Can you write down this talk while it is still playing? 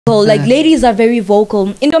vocal. Like ladies are very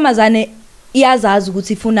vocal. Intombazane iyazazi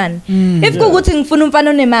ukuthi ifunani. If kukuthi ngifuna umfana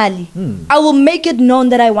onemali, I will make it known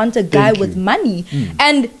that I want a guy with money.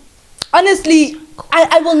 And honestly,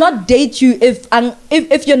 I will not date you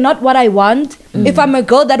if you're not what I want. If I'm a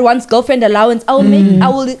girl that wants girlfriend allowance, I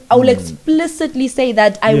will explicitly say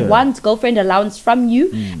that I want girlfriend allowance from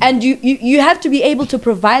you, and you have to be able to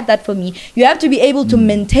provide that for me. You have to be able to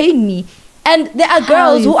maintain me. And there are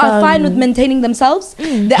girls who are fine with maintaining themselves.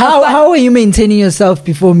 How are you maintaining yourself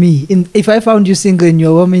before me? If I found you single and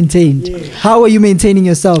you're well maintained, how are you maintaining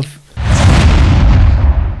yourself?